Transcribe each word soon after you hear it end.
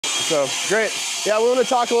So great. Yeah, we want to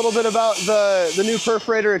talk a little bit about the new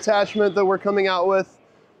perforator attachment that we're coming out with.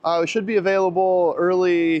 It should be available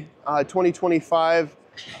early 2025.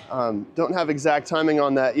 Don't have exact timing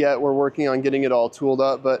on that yet. We're working on getting it all tooled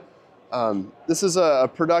up, but this is a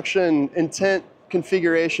production intent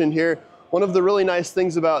configuration here. One of the really nice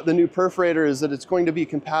things about the new perforator is that it's going to be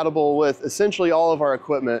compatible with essentially all of our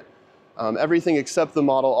equipment, everything except the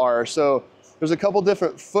Model R. So there's a couple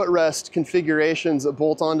different footrest configurations that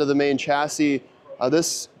bolt onto the main chassis.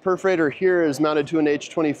 This perforator here is mounted to an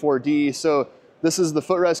H24D, so this is the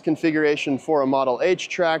footrest configuration for a Model H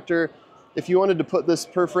tractor. If you wanted to put this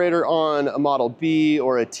perforator on a Model B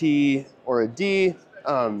or a T or a D,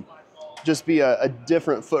 just be a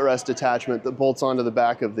different footrest attachment that bolts onto the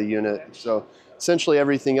back of the unit. So essentially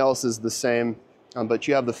everything else is the same, but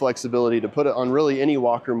you have the flexibility to put it on really any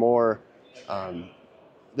Walker mower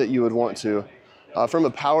that you would want to. From a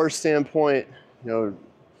power standpoint, the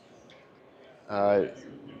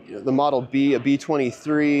Model B, a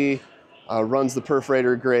B23, runs the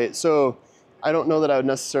perforator great. So I don't know that I would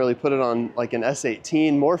necessarily put it on like an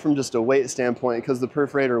S18, more from just a weight standpoint because the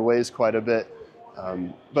perforator weighs quite a bit.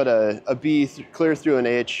 But a B clear through an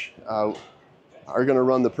H are going to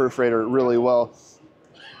run the perforator really well.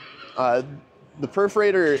 The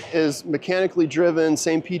perforator is mechanically driven,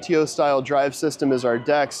 same PTO style drive system as our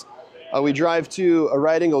decks. We drive to a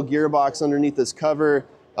right angle gearbox underneath this cover.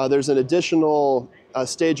 There's an additional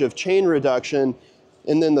stage of chain reduction,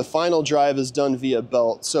 and then the final drive is done via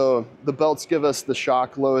belt. So the belts give us the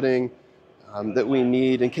shock loading that we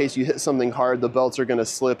need. In case you hit something hard, the belts are going to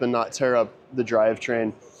slip and not tear up the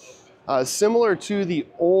drivetrain. Similar to the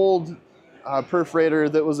old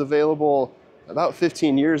perforator that was available about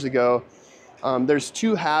 15 years ago, there's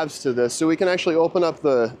two halves to this. So we can actually open up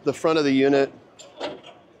the front of the unit.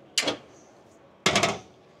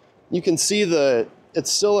 You can see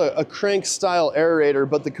it's still a crank style aerator,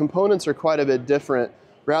 but the components are quite a bit different.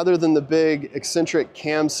 Rather than the big eccentric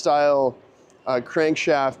cam style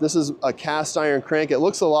crankshaft, this is a cast iron crank. It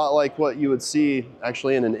looks a lot like what you would see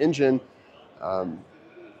actually in an engine.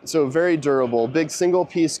 So very durable, big single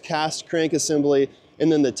piece cast crank assembly.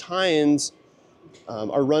 And then the tines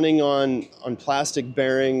are running on plastic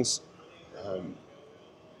bearings,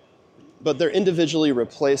 but they're individually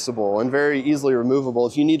replaceable and very easily removable.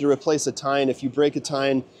 If you need to replace a tine, if you break a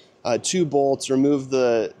tine, 2 bolts, remove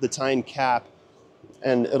the tine cap,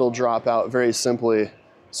 and it'll drop out very simply.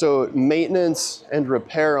 So maintenance and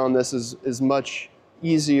repair on this is much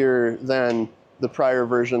easier than the prior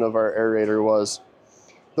version of our aerator was.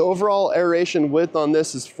 The overall aeration width on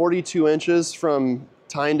this is 42 inches from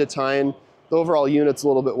tine to tine. The overall unit's a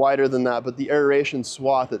little bit wider than that, but the aeration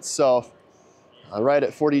swath itself, right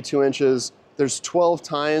at 42 inches. There's 12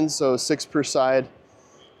 tines, so 6 per side.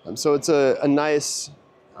 So it's a nice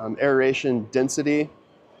aeration density.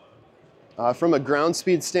 From a ground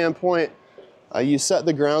speed standpoint, you set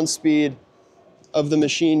the ground speed of the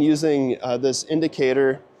machine using this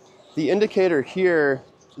indicator. The indicator here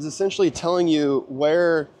is essentially telling you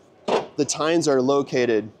where the tines are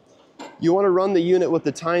located. You want to run the unit with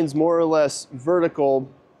the tines more or less vertical,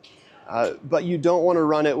 but you don't want to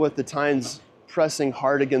run it with the tines pressing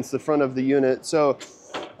hard against the front of the unit. So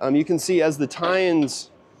you can see as the tines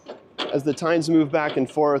move back and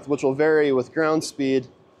forth, which will vary with ground speed,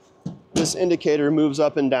 this indicator moves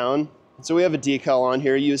up and down. So we have a decal on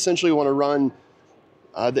here. You essentially want to run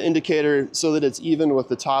the indicator so that it's even with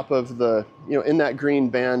the top of the, in that green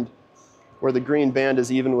band, where the green band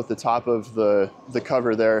is even with the top of the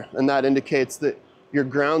cover there. And that indicates that your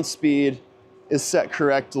ground speed is set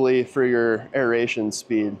correctly for your aeration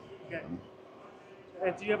speed. Okay.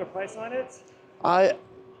 And do you have a price on it? I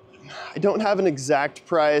don't have an exact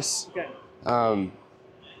price. Okay.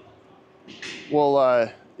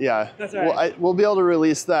 Yeah, that's all right. we'll be able to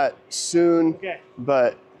release that soon. Okay.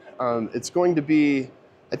 But it's going to be,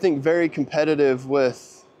 I think, very competitive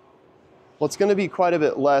with, well, it's going to be quite a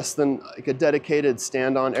bit less than like a dedicated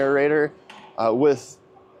stand-on aerator with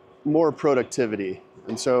more productivity.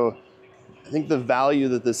 And so I think the value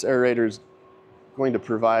that this aerator is going to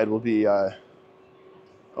provide will be,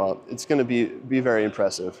 well, it's going to be very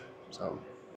impressive. So.